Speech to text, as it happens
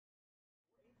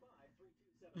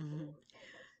Mhm.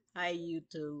 Hi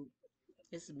YouTube.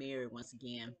 It's Mary once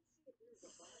again.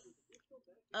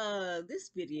 This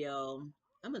video,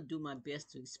 I'm gonna do my best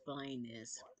to explain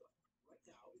this.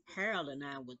 Harold and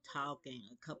I were talking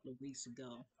a couple of weeks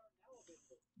ago.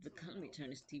 Let me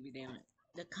turn this TV down.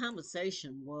 The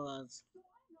conversation was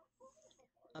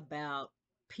about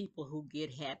people who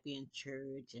get happy in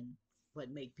church and what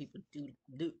make people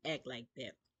do act like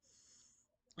that.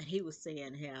 And he was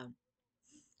saying how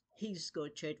he used to go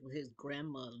to church with his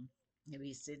grandmother and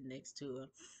be sitting next to her,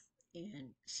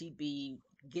 and she'd be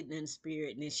getting in the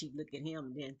spirit, and then she'd look at him,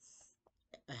 and then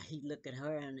he look at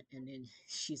her, and then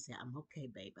she said, "I'm okay,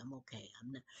 babe. I'm okay.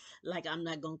 I'm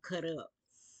not gonna cut up."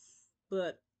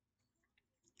 But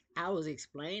I was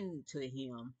explaining to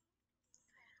him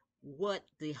what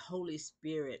the Holy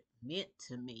Spirit meant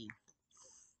to me,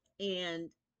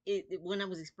 and when I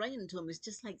was explaining to him, it's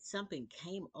just like something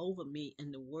came over me,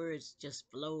 and the words just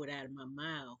flowed out of my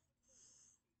mouth.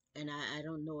 And I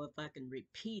don't know if I can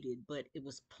repeat it, but it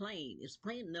was plain. It's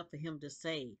plain enough for him to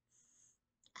say,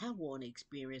 "I want to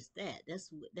experience that."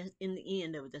 That's in the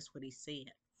end of it. That's what he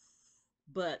said.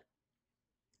 But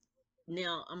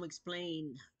now I'm gonna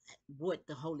explain what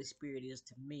the Holy Spirit is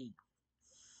to me.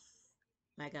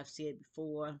 Like I've said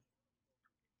before,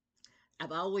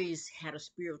 I've always had a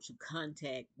spiritual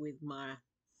contact with my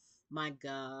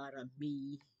God or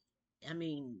me. I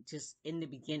mean, just in the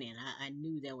beginning, I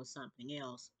knew there was something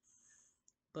else.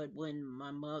 But when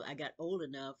I got old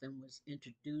enough and was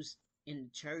introduced in the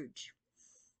church,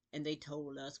 and they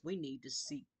told us we need to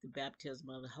seek the baptism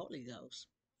of the Holy Ghost.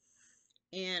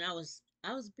 And I was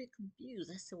a bit confused.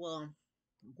 I said, "Well,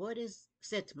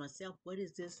 said to myself, what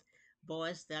is this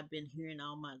voice that I've been hearing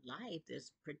all my life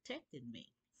that's protecting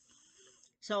me?"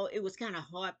 So it was kind of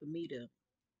hard for me to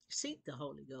seek the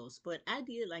Holy Ghost, but I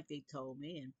did like they told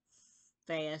me, and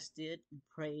fasted and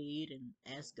prayed and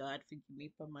asked God to forgive me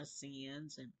for my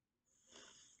sins,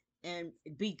 and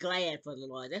be glad for the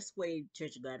Lord. That's the way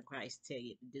Church of God in Christ tell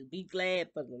you to do. Be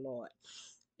glad for the Lord.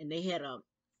 And they had a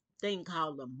thing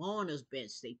called the mourner's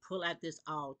bench. They pull out this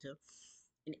altar,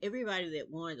 and everybody that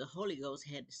wanted the Holy Ghost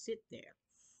had to sit there.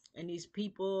 And these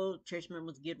people, church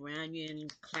members, get around you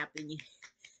and clap, and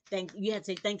you had to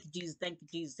say, "Thank you, Jesus, thank you,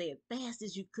 Jesus." Say it fast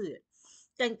as you could.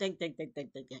 Thank.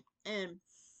 And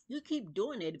you keep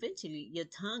doing it. Eventually, your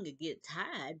tongue will get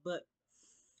tired. But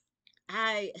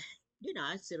I,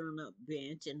 I sit on a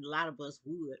bench, and a lot of us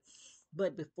would.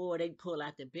 But before they pull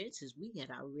out the benches, we had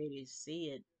already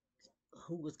said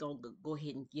who was going to go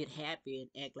ahead and get happy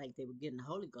and act like they were getting the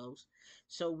Holy Ghost,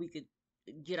 so we could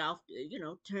get off,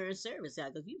 turn service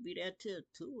out, because you'd be there till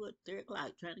 2 or 3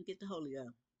 o'clock trying to get the Holy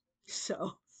Ghost.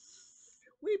 So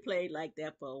we played like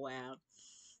that for a while.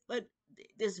 But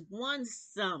this one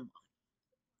summer,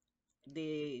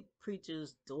 the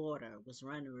preacher's daughter was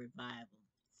running a revival,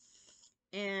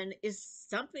 and it's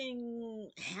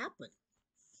something happened.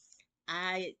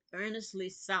 I earnestly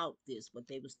sought this, what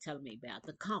they was telling me about,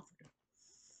 the comforter.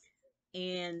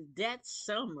 And that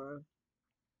summer,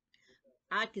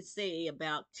 I could say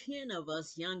about 10 of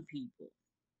us young people,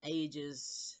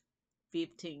 ages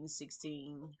 15,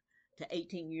 16 to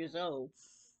 18 years old,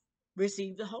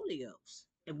 received the Holy Ghost,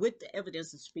 and with the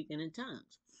evidence of speaking in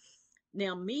tongues.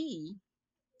 Now, me,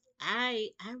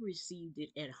 I received it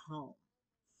at home,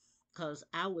 because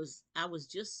I was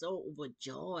just so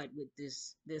overjoyed with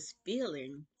this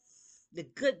feeling, the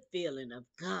good feeling of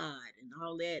God and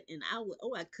all that. And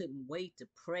I couldn't wait to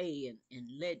pray,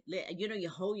 and let you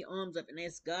hold your arms up and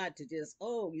ask God to just,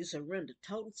 you surrender,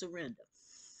 total surrender.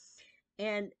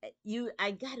 And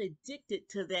I got addicted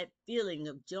to that feeling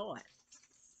of joy.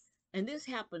 And this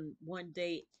happened one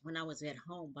day when I was at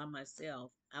home by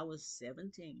myself. I was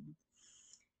 17.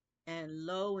 And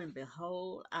lo and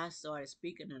behold, I started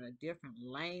speaking in a different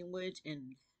language,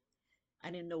 and I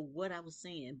didn't know what I was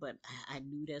saying, but I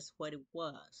knew that's what it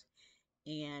was.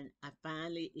 And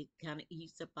it kind of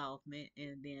eased up off me,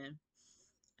 and then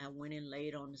I went and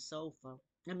laid on the sofa.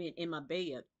 I mean, in my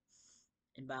bed.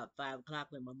 And about 5 o'clock,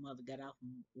 when my mother got off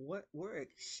from work,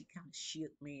 she kind of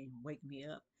shook me and wake me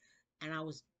up. And I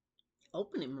was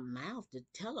opening my mouth to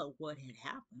tell her what had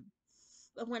happened.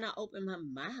 But when I opened my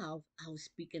mouth, I was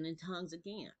speaking in tongues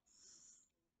again.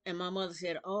 And my mother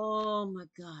said, "Oh my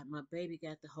God, my baby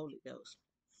got the Holy Ghost."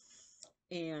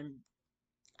 And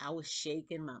I was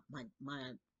shaking.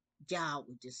 My jaw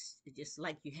was just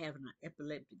like you having an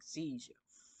epileptic seizure.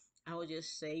 I was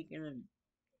just shaking. And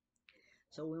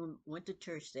so we went to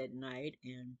church that night,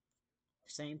 and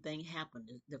same thing happened.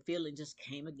 The feeling just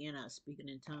came again. I was speaking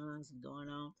in tongues and going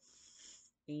on.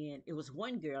 And it was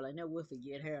one girl, I never will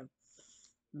forget her.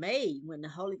 May, when the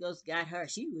Holy Ghost got her,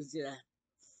 she was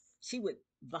she would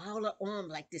ball her arm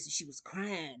like this, and she was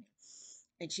crying,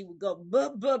 and she would go buh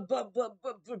buh buh buh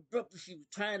buh buh buh. She was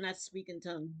trying not to speak in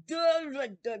tongues, duh, duh,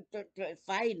 duh, duh, duh,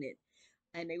 fighting it,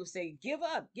 and they would say, give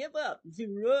up, and she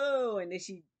row, and then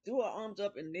she threw her arms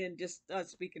up, and then just start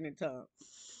speaking in tongues.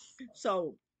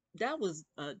 So that was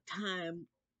a time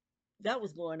that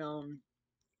was going on,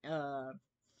 uh,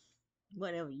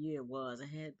 whatever year it was. It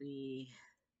had to be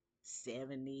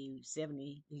 70,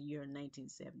 the year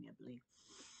 1970, I believe.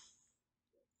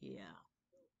 Yeah,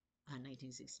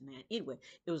 1969. Anyway,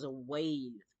 it was a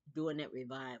wave during that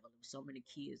revival. So many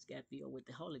kids got filled with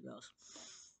the Holy Ghost.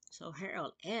 So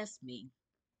Harold asked me,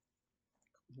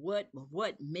 what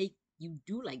make you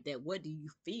do like that? What do you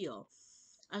feel?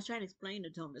 I was trying to explain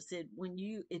it to him. I said, when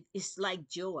it's like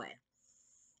joy.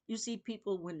 You see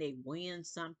people when they win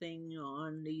something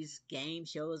on these game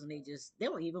shows, and they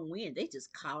don't even win. They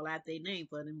just call out their name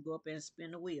for them to go up there and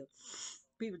spin the wheel.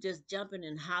 People just jumping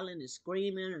and hollering and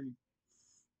screaming,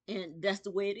 and that's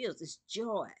the way it is. It's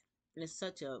joy. And it's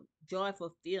such a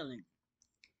joyful feeling.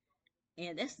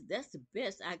 And that's the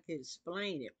best I could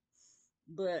explain it.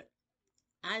 But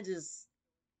I just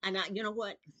and I you know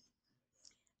what?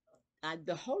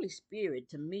 The Holy Spirit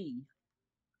to me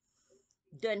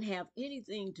doesn't have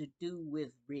anything to do with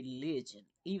religion,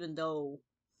 even though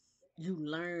you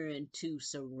learn to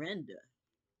surrender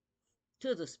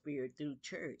to the Spirit through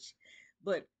church.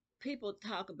 But people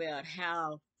talk about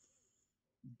how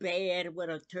bad, what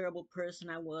a terrible person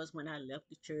I was when I left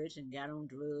the church and got on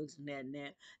drugs and that and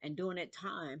that. And during that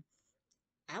time,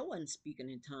 I wasn't speaking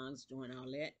in tongues doing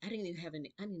all that. I didn't have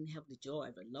the joy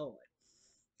of the Lord.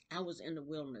 I was in the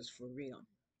wilderness for real.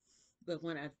 But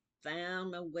when I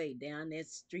found my way down that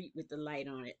street with the light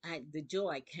on it, the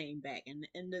joy came back. And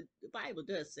the Bible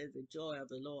does say the joy of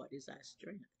the Lord is our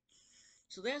strength.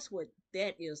 So that's what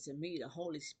that is to me, the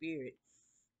Holy Spirit.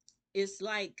 It's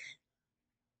like,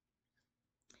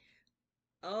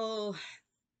 oh,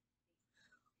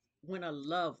 when a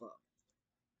lover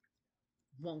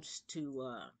wants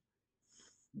to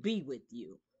be with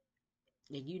you,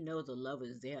 and you know the lover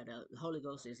is there, the Holy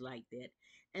Ghost is like that.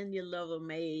 And your lover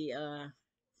may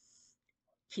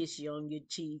kiss you on your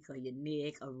cheek or your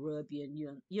neck or rub you,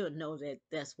 and you'll know that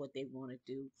that's what they want to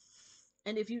do.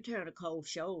 And if you turn a cold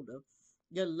shoulder,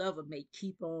 your lover may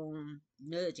keep on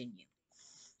nudging you.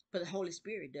 But the Holy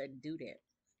Spirit doesn't do that.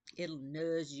 It'll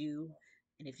nudge you.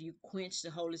 And if you quench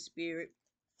the Holy Spirit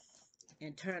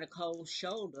and turn a cold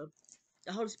shoulder,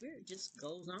 the Holy Spirit just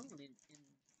goes on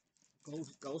and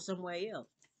goes somewhere else.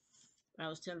 I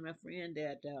was telling my friend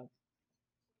that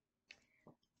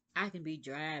I can be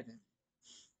driving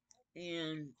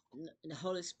and the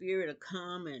Holy Spirit will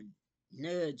come and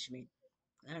nudge me.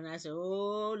 And I said,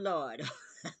 oh Lord.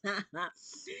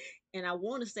 And I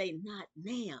want to say not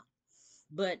now,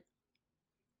 but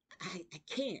I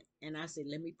can't. And I said,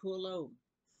 let me pull over.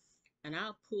 And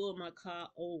I'll pull my car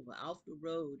over off the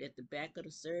road at the back of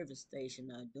the service station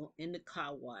in the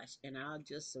car wash, and I'll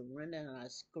just surrender and I'll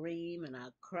scream and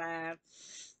I'll cry,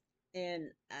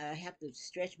 and I have to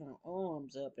stretch my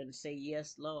arms up and say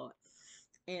yes Lord.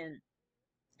 And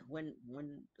when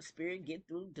the spirit get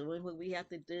through doing what we have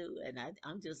to do, and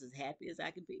I'm just as happy as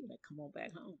I can be, and I come on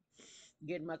back home,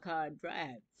 get in my car and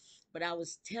drive. But I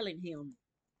was telling him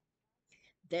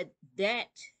that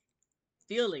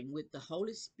feeling with the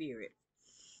Holy Spirit,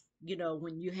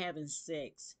 when you're having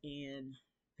sex and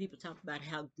people talk about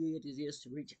how good it is to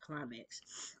reach a climax,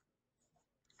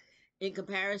 in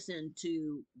comparison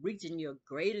to reaching your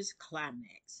greatest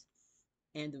climax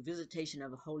and the visitation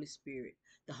of the Holy Spirit,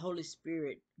 the Holy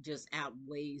Spirit just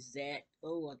outweighs that,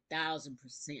 oh,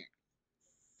 1,000%.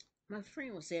 My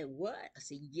friend was saying, "What?" I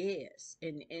said, "Yes,"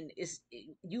 and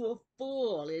you are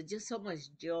full. It's just so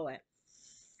much joy.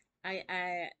 I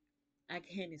I I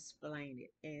can't explain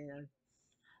it, and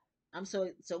I'm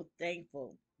so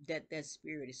thankful that that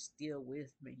spirit is still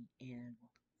with me, and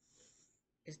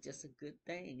it's just a good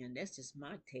thing. And that's just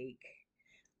my take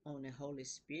on the Holy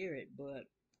Spirit. But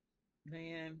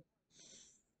man,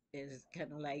 it's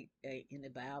kind of like in the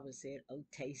Bible said, "Oh,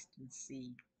 taste and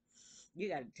see." You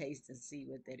got to taste and see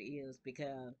what that is,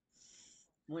 because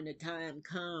when the time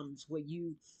comes where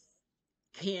you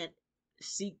can't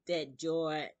seek that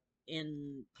joy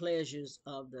in pleasures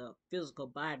of the physical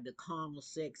body, the carnal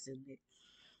sex, and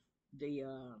the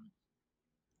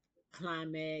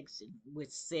climax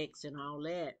with sex and all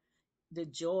that, the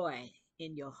joy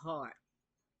in your heart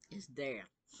is there.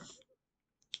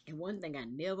 And one thing I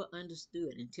never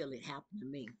understood until it happened to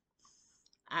me.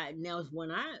 I now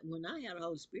when I have the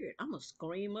Holy Spirit, I'm a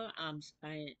screamer.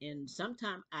 And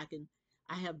sometimes I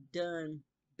have done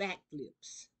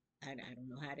backflips. I don't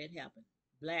know how that happened,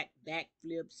 black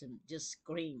backflips and just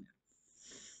screaming.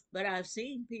 But I've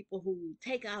seen people who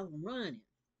take out running.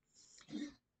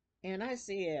 And I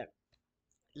said,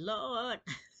 Lord,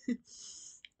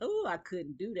 oh, I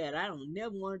couldn't do that. I don't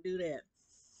never want to do that.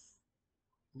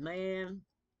 Man,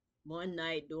 one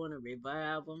night during a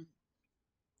revival,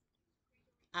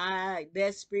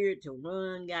 that spirit to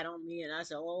run got on me, and I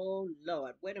said, "Oh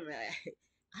Lord, wait a minute!"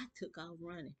 I took off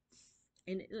running,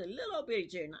 and a little bitty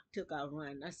chair, and I took off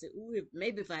running. I said, "Ooh,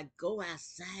 maybe if I go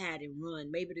outside and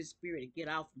run, maybe the spirit will get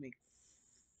off of me."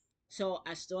 So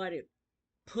I started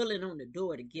pulling on the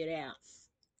door to get out,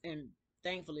 and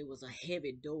thankfully it was a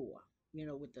heavy door,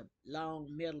 with a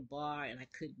long metal bar, and I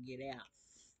couldn't get out.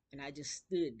 And I just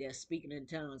stood there speaking in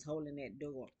tongues, holding that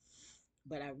door.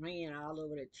 But I ran all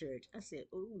over the church. I said,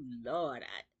 "Oh Lord,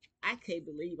 I can't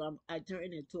believe I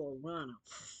turned into a runner."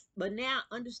 But now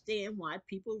I understand why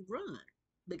people run,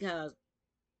 because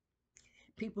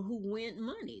people who win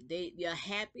money, they're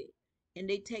happy and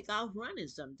they take off running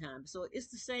sometimes. So it's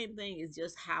the same thing. It's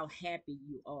just how happy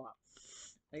you are.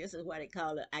 I guess that's why they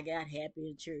call it. I got happy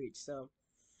in church. So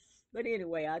but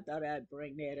anyway, I thought I'd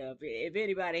bring that up. If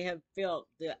anybody have felt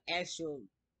the actual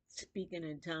speaking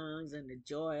in tongues and the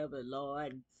joy of the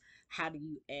Lord, how do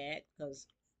you act? Because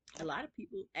a lot of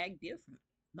people act different.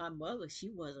 My mother,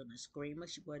 she wasn't a screamer.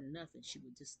 She wasn't nothing. She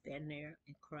would just stand there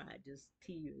and cry. Just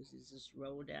tears just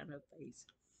roll down her face.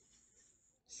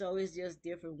 So it's just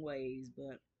different ways.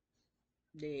 But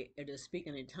the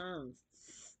speaking in tongues,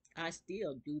 I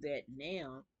still do that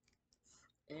now,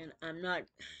 and I'm not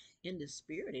in the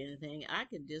spirit or anything. I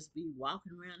could just be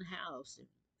walking around the house and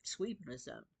sweeping or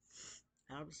something.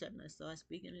 All of a sudden, I start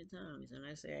speaking in tongues, and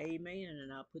I say amen,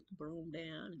 and I'll put the broom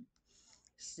down and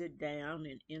sit down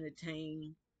and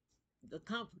entertain the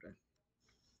comforter.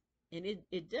 And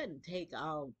it doesn't take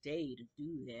all day to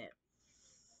do that,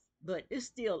 but it's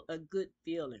still a good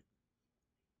feeling.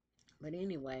 But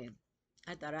anyway,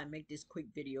 I thought I'd make this quick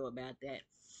video about that.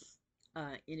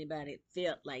 Anybody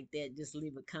felt like that, just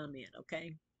leave a comment,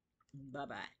 okay? Bye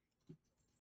bye.